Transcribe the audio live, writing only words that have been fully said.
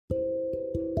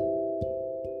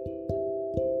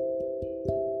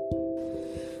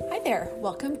there,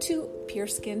 welcome to Pure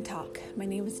Skin Talk. My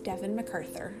name is Devin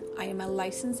MacArthur. I am a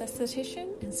licensed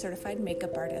esthetician and certified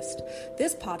makeup artist.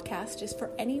 This podcast is for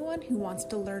anyone who wants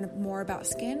to learn more about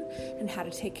skin and how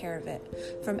to take care of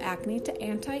it. From acne to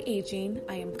anti-aging,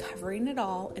 I am covering it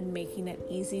all and making it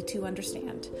easy to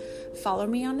understand. Follow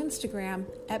me on Instagram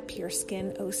at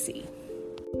PureSkinOC.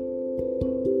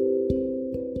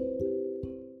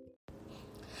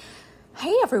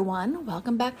 Hey everyone,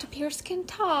 welcome back to Pure Skin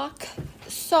Talk.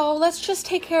 So let's just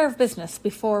take care of business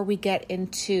before we get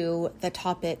into the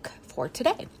topic for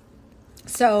today.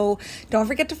 So don't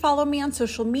forget to follow me on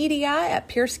social media at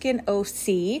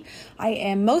PureSkinOC. I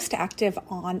am most active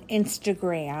on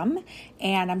Instagram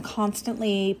and I'm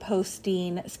constantly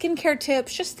posting skincare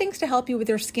tips, just things to help you with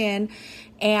your skin.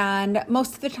 And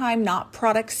most of the time not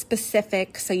product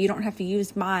specific, so you don't have to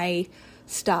use my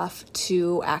stuff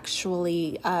to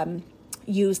actually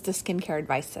use the skincare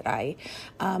advice that I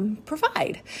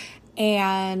provide.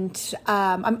 And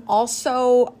I'm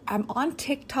on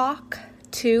TikTok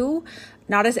too,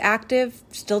 not as active,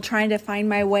 still trying to find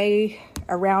my way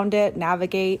around it,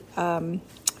 navigate,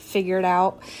 figure it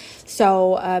out.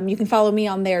 So you can follow me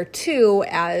on there too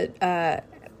at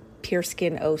Pure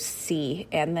Skin OC,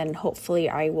 and then hopefully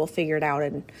I will figure it out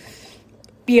and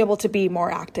be able to be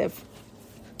more active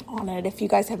on it. If you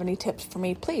guys have any tips for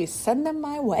me, please send them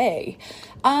my way.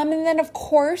 And then of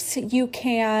course you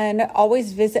can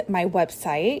always visit my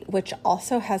website, which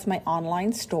also has my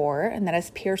online store, and that is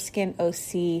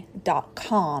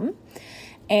PureSkinOC.com.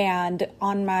 And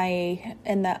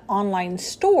in the online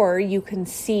store, you can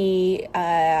see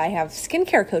I have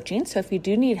skincare coaching. So if you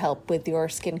do need help with your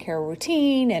skincare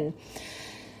routine and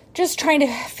just trying to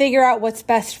figure out what's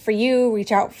best for you,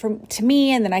 reach out to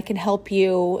me, and then I can help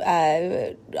you.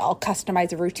 I'll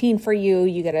customize a routine for you.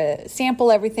 You get to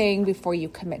sample everything before you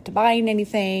commit to buying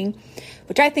anything,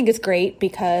 which I think is great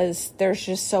because there's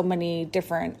just so many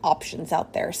different options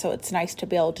out there. So it's nice to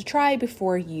be able to try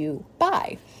before you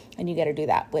buy, and you get to do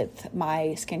that with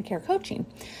my skincare coaching.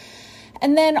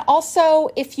 And then also,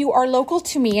 if you are local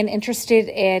to me and interested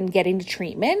in getting a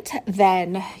treatment,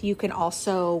 then you can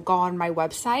also go on my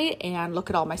website and look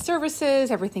at all my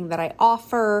services, everything that I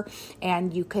offer,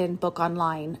 and you can book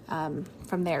online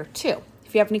from there too.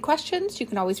 If you have any questions, you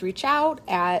can always reach out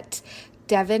at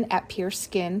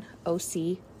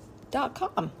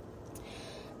devin@pureskinOC.com.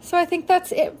 So I think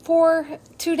that's it for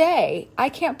today. I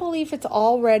can't believe it's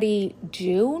already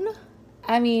June.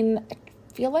 I mean, I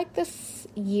feel like this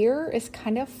year is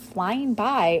kind of flying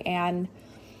by, and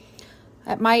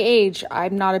at my age,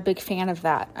 I'm not a big fan of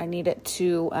that. I need it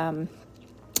to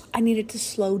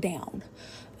slow down.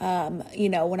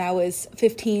 When I was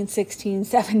 15, 16,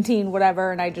 17,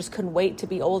 whatever, and I just couldn't wait to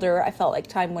be older, I felt like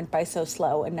time went by so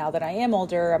slow. And now that I am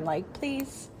older, I'm like,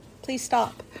 please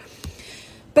stop.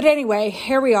 But anyway,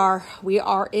 here we are. We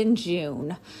are in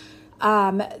June.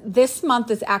 This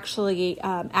month is actually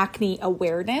Acne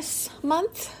Awareness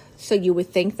Month. So you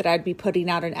would think that I'd be putting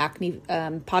out an acne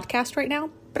podcast right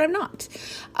now, but I'm not.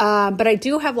 But I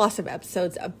do have lots of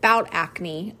episodes about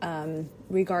acne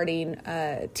regarding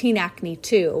teen acne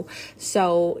too.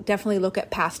 So definitely look at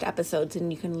past episodes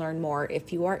and you can learn more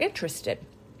if you are interested.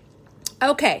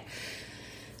 Okay,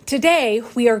 today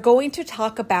we are going to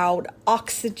talk about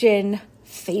oxygen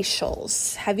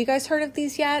facials. Have you guys heard of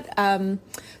these yet?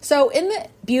 So in the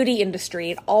beauty industry,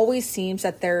 it always seems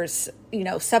that there's,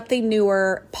 something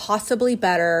newer, possibly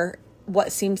better,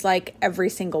 what seems like every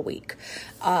single week.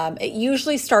 It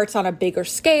usually starts on a bigger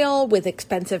scale with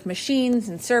expensive machines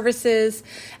and services,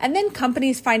 and then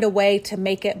companies find a way to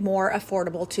make it more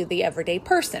affordable to the everyday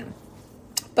person.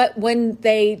 But when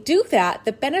they do that,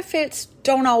 the benefits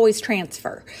don't always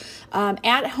transfer.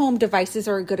 At-home devices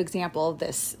are a good example of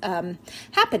this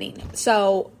happening.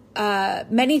 So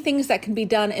many things that can be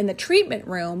done in the treatment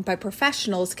room by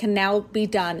professionals can now be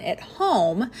done at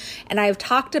home. And I've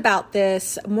talked about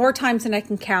this more times than I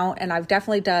can count, and I've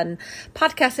definitely done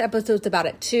podcast episodes about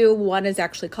it too. One is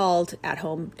actually called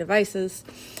At-Home Devices.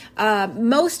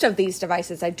 Most of these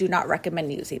devices, I do not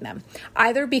recommend using them,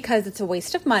 either because it's a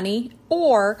waste of money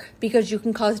or because you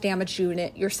can cause damage to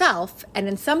it yourself. And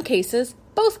in some cases,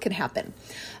 both can happen.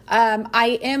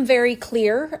 I am very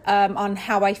clear on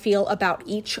how I feel about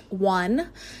each one.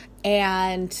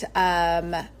 And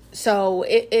so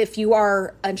if you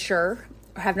are unsure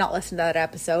or have not listened to that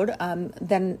episode,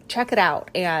 then check it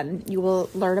out and you will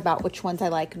learn about which ones I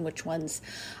like and which ones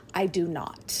I do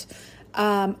not.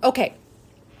 Okay.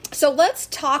 So let's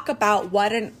talk about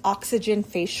what an oxygen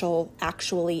facial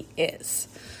actually is.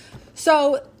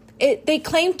 So they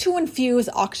claim to infuse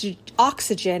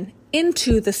oxygen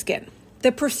into the skin.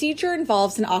 The procedure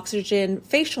involves an oxygen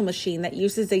facial machine that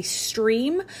uses a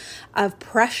stream of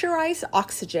pressurized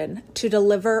oxygen to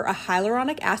deliver a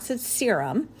hyaluronic acid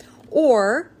serum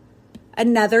or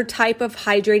another type of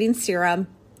hydrating serum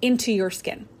into your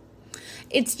skin.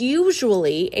 It's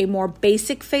usually a more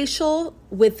basic facial,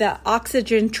 with the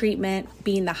oxygen treatment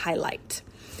being the highlight.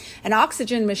 An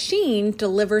oxygen machine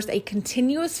delivers a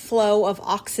continuous flow of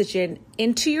oxygen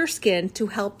into your skin to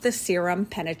help the serum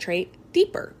penetrate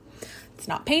deeper. It's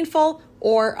not painful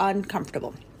or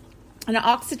uncomfortable. And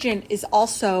oxygen is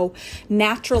also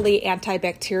naturally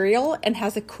antibacterial and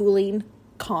has a cooling,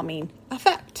 calming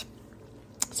effect.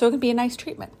 So it can be a nice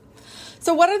treatment.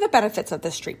 So what are the benefits of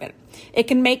this treatment? It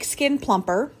can make skin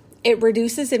plumper, it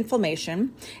reduces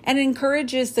inflammation, and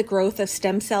encourages the growth of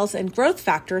stem cells and growth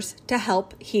factors to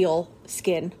help heal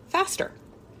skin faster.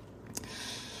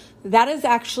 That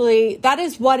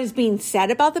is what is being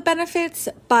said about the benefits,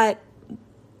 but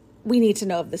we need to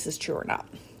know if this is true or not.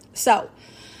 So,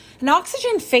 an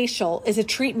oxygen facial is a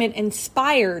treatment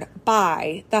inspired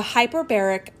by the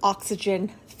hyperbaric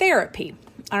oxygen therapy.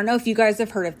 I don't know if you guys have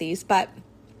heard of these, but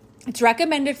it's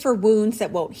recommended for wounds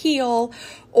that won't heal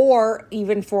or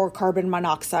even for carbon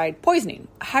monoxide poisoning.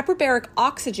 Hyperbaric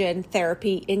oxygen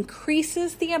therapy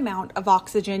increases the amount of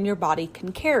oxygen your body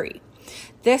can carry.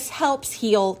 This helps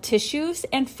heal tissues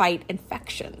and fight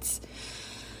infections.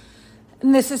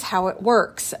 And this is how it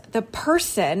works. The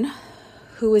person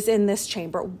who is in this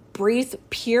chamber breathes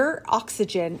pure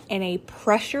oxygen in a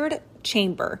pressured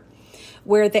chamber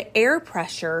where the air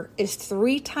pressure is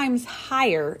 3 times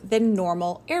higher than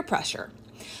normal air pressure.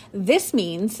 This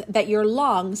means that your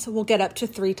lungs will get up to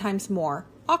 3 times more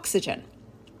oxygen.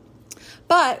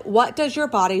 But what does your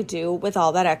body do with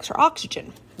all that extra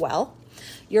oxygen? Well,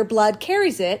 your blood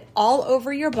carries it all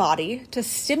over your body to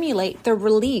stimulate the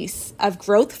release of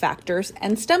growth factors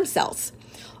and stem cells,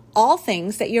 all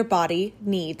things that your body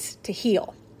needs to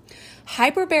heal.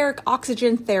 Hyperbaric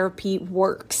oxygen therapy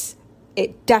works.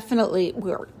 It definitely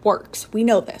works. We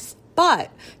know this.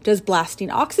 But does blasting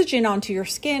oxygen onto your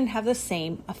skin have the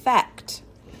same effect?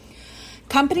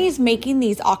 Companies making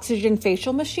these oxygen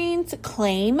facial machines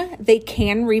claim they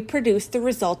can reproduce the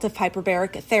result of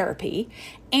hyperbaric therapy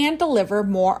and deliver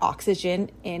more oxygen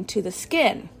into the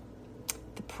skin.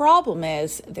 The problem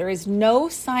is there is no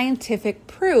scientific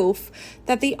proof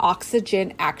that the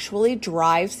oxygen actually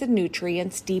drives the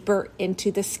nutrients deeper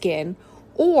into the skin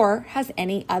or has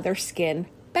any other skin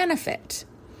benefit.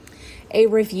 A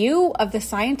review of the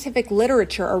scientific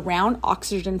literature around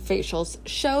oxygen facials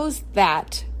shows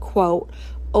that, quote,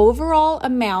 overall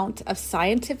amount of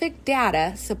scientific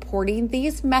data supporting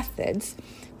these methods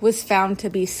was found to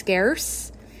be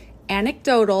scarce,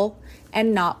 anecdotal,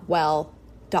 and not well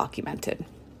documented,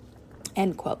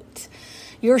 end quote.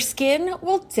 Your skin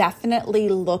will definitely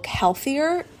look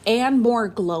healthier and more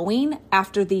glowing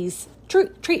after these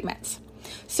treatments.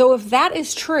 So if that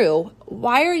is true,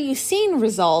 why are you seeing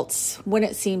results when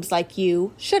it seems like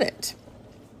you shouldn't?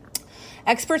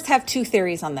 Experts have 2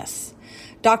 theories on this.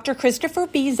 Dr. Christopher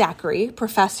B. Zachary,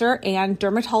 professor and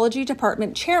dermatology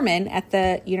department chairman at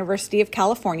the University of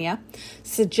California,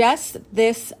 suggests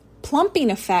this plumping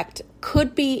effect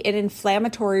could be an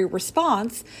inflammatory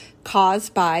response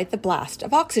caused by the blast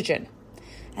of oxygen.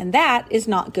 And that is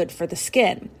not good for the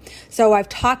skin. So I've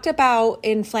talked about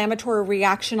inflammatory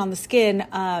reaction on the skin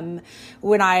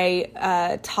when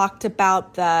I talked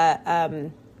about the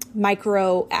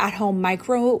at-home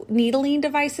micro needling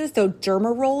devices, so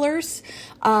derma rollers.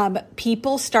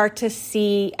 People start to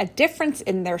see a difference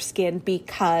in their skin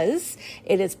because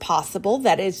it is possible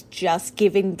that it's just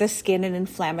giving the skin an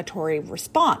inflammatory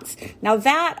response. Now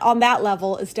that on that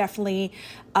level is definitely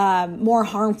more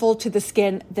harmful to the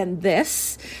skin than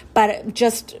this, but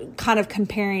just kind of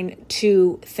comparing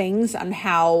two things on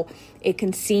how it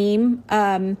can seem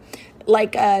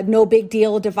like a no big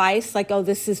deal device, like, oh,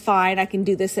 this is fine, I can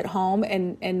do this at home,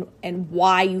 and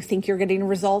why you think you're getting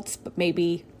results, but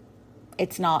maybe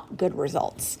it's not good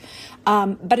results.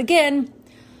 But again,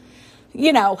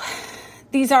 you know,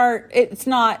 it's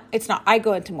not, I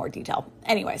go into more detail.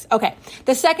 Anyways, okay.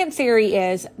 The second theory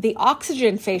is the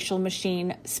oxygen facial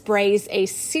machine sprays a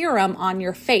serum on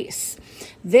your face.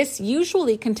 This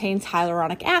usually contains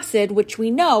hyaluronic acid, which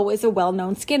we know is a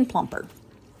well-known skin plumper.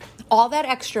 All that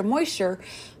extra moisture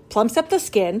plumps up the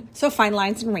skin, so fine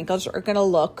lines and wrinkles are going to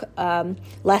look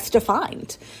less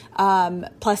defined.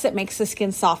 Plus, it makes the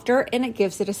skin softer and it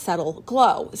gives it a subtle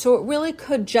glow. So it really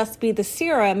could just be the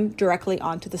serum directly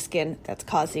onto the skin that's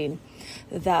causing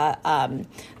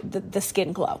the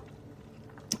skin glow.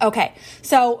 Okay,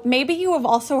 so maybe you have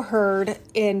also heard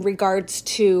in regards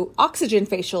to oxygen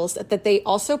facials that they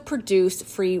also produce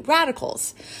free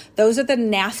radicals. Those are the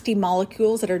nasty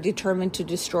molecules that are determined to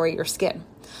destroy your skin.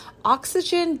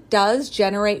 Oxygen does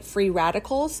generate free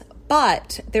radicals,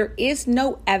 but there is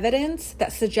no evidence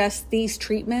that suggests these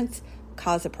treatments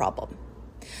cause a problem.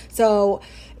 So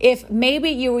if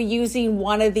maybe you were using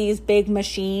one of these big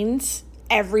machines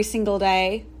every single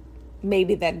day,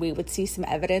 maybe then we would see some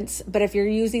evidence. But if you're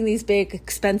using these big,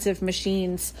 expensive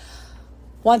machines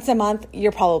once a month,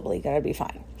 you're probably going to be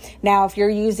fine. Now, if you're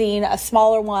using a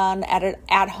smaller one at an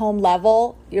at-home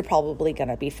level, you're probably going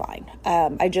to be fine.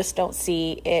 I just don't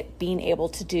see it being able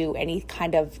to do any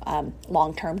kind of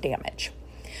long-term damage.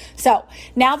 So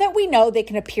now that we know they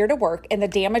can appear to work and the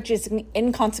damage is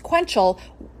inconsequential,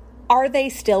 are they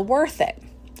still worth it?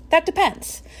 That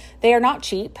depends. They are not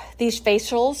cheap. These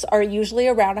facials are usually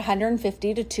around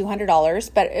 $150 to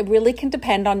 $200, but it really can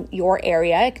depend on your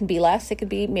area. It can be less. It could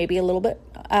be maybe a little bit.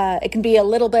 It can be a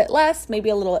little bit less, maybe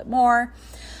a little bit more.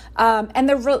 And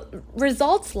the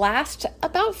results last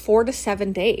about 4 to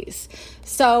 7 days.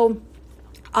 So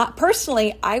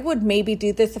personally, I would maybe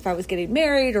do this if I was getting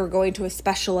married or going to a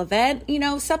special event,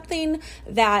 something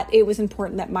that it was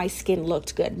important that my skin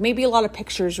looked good. Maybe a lot of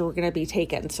pictures were going to be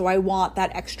taken. So I want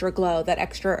that extra glow, that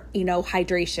extra,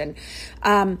 hydration.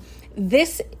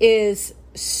 This is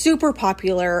super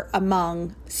popular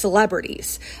among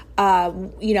celebrities.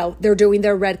 They're doing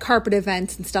their red carpet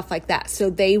events and stuff like that. So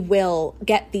they will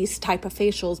get these type of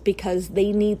facials because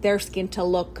they need their skin to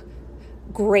look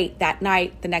great that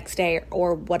night, the next day,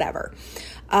 or whatever.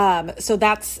 So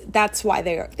that's why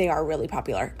they are really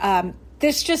popular.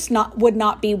 This just would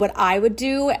not be what I would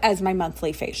do as my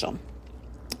monthly facial.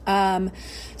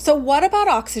 So what about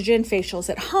oxygen facials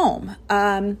at home?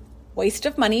 Waste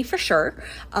of money for sure.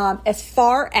 As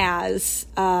far as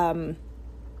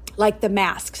like the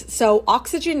masks. So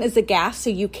oxygen is a gas, so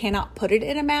you cannot put it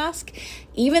in a mask,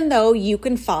 even though you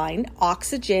can find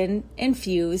oxygen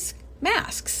infused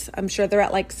masks. I'm sure they're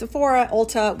at like Sephora,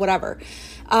 Ulta, whatever.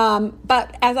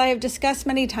 But as I have discussed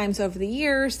many times over the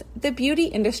years, the beauty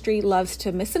industry loves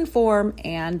to misinform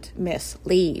and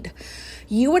mislead.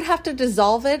 You would have to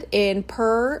dissolve it in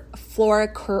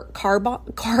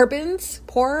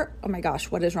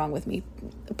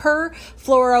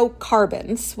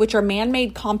perfluorocarbons, which are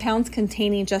man-made compounds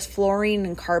containing just fluorine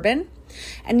and carbon.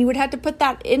 And you would have to put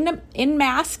that in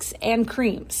masks and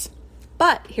creams.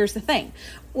 But here's the thing.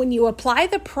 When you apply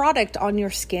the product on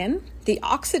your skin, the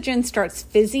oxygen starts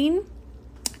fizzing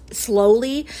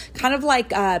slowly, kind of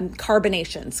like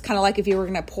carbonations, kind of like if you were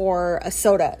going to pour a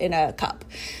soda in a cup.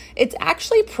 It's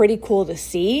actually pretty cool to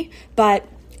see, but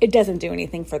it doesn't do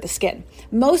anything for the skin.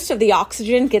 Most of the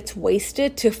oxygen gets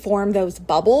wasted to form those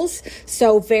bubbles,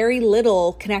 so very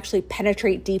little can actually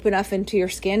penetrate deep enough into your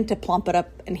skin to plump it up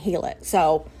and heal it.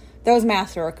 So those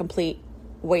masks are a complete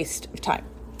waste of time.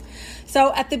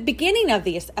 So at the beginning of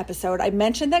this episode, I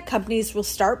mentioned that companies will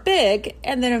start big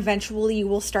and then eventually you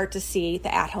will start to see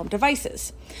the at-home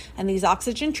devices. And these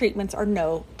oxygen treatments are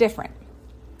no different.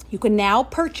 You can now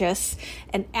purchase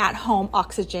an at-home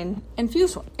oxygen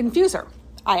infuser.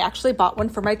 I actually bought one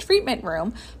for my treatment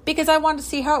room because I wanted to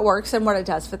see how it works and what it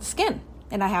does for the skin.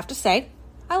 And I have to say,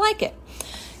 I like it.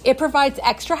 It provides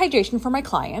extra hydration for my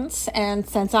clients. And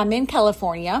since I'm in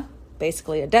California,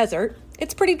 basically a desert,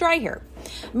 it's pretty dry here.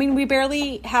 I mean, we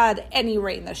barely had any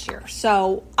rain this year.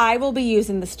 So I will be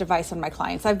using this device on my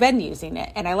clients. I've been using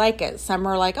it and I like it. Some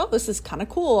are like, oh, this is kind of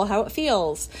cool how it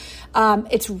feels.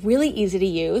 It's really easy to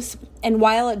use. And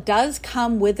while it does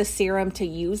come with a serum to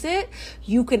use it,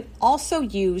 you can also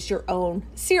use your own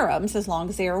serums as long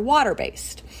as they are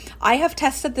water-based. I have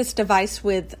tested this device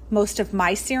with most of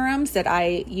my serums that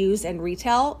I use and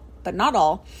retail, but not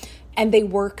all, and they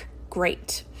work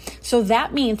great. So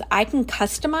that means I can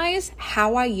customize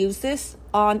how I use this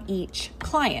on each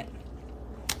client.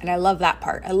 And I love that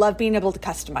part. I love being able to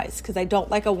customize because I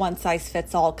don't like a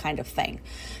one-size-fits-all kind of thing.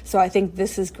 So I think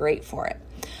this is great for it.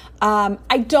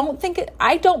 I don't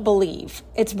believe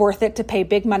it's worth it to pay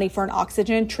big money for an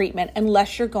oxygen treatment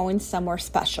unless you're going somewhere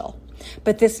special.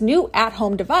 But this new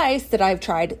at-home device that I've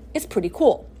tried is pretty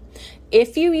cool.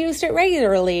 If you used it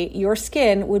regularly, your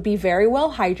skin would be very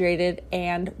well hydrated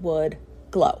and would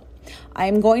glow. I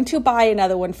am going to buy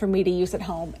another one for me to use at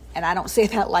home, and I don't say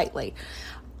that lightly.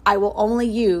 I will only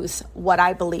use what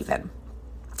I believe in.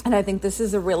 And I think this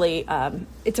is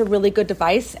it's a really good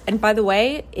device. And by the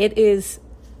way, it is,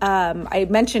 I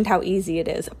mentioned how easy it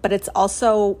is, but it's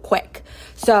also quick.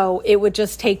 So it would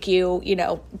just take you,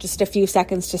 just a few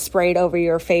seconds to spray it over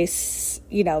your face,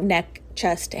 neck,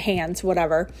 chest, hands,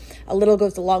 whatever. A little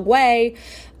goes a long way.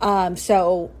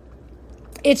 So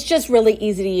it's just really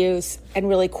easy to use and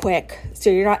really quick. So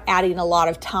you're not adding a lot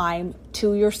of time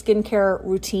to your skincare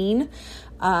routine.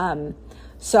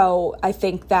 So I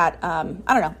think that, I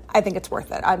don't know, I think it's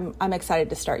worth it. I'm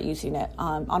excited to start using it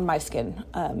on my skin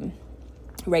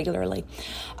regularly.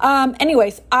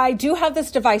 Anyways, I do have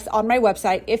this device on my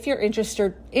website. If you're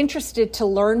interested to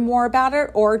learn more about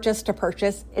it or just to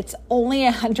purchase, it's only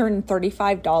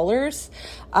 $135.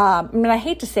 I mean, I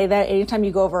hate to say that anytime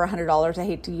you go over $100, I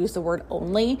hate to use the word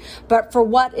only, but for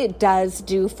what it does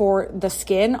do for the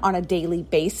skin on a daily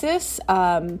basis,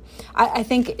 I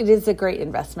think it is a great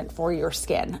investment for your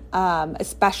skin,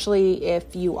 especially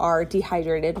if you are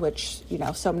dehydrated, which, you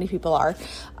know, so many people are.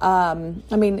 I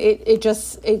mean, it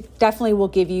definitely will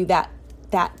give you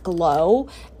that glow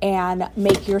and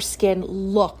make your skin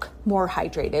look more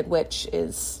hydrated, which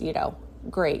is, you know,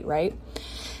 great, right?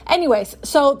 Anyways,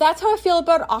 so that's how I feel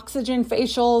about oxygen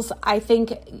facials. I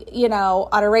think, you know,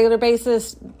 on a regular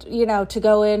basis, you know, to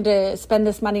go in to spend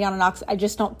this money on I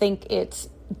just don't think it's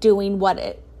doing what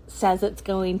it says it's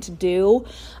going to do.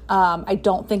 I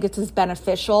don't think it's as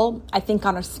beneficial. I think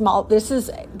on a this is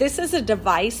a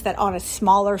device that on a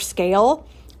smaller scale,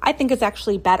 I think it's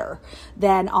actually better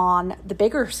than on the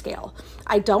bigger scale.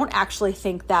 I don't actually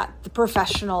think that the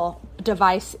professional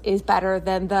device is better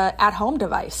than the at-home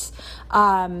device.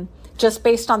 Just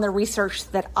based on the research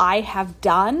that I have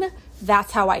done,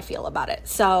 that's how I feel about it.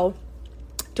 So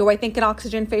do I think an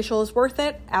oxygen facial is worth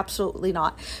it? Absolutely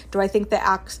not. Do I think the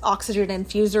oxygen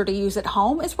infuser to use at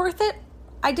home is worth it?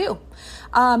 I do.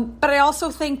 But I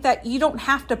also think that you don't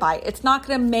have to buy it. It's not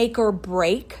going to make or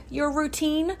break your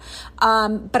routine.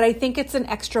 But I think it's an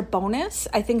extra bonus.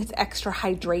 I think it's extra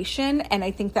hydration. And I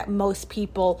think that most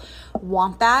people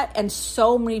want that. And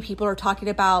so many people are talking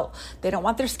about, they don't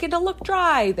want their skin to look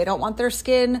dry. They want their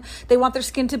skin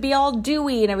to be all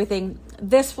dewy and everything.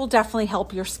 This will definitely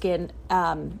help your skin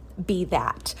be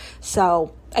that.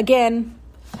 So again,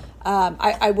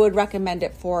 I would recommend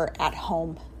it for at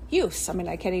home use. I mean,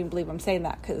 I can't even believe I'm saying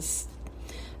that because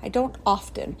I don't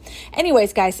often.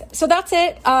 Anyways, guys, so that's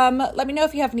it. Let me know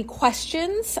if you have any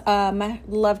questions. I'd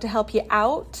love to help you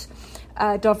out.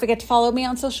 Don't forget to follow me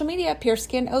on social media, Pure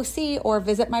Skin OC, or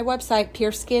visit my website,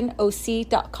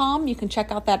 pureskinoc.com. You can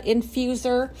check out that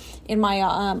infuser in my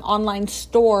online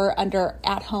store under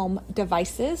at-home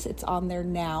devices. It's on there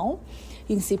now.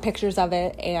 You can see pictures of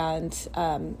it and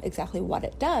exactly what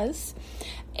it does.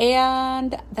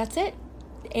 And that's it.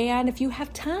 And if you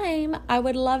have time, I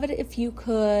would love it if you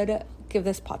could give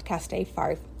this podcast a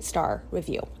 5-star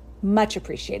review. Much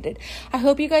appreciated. I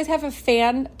hope you guys have a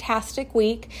fantastic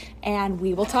week, and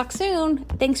we will talk soon.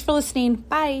 Thanks for listening.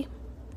 Bye.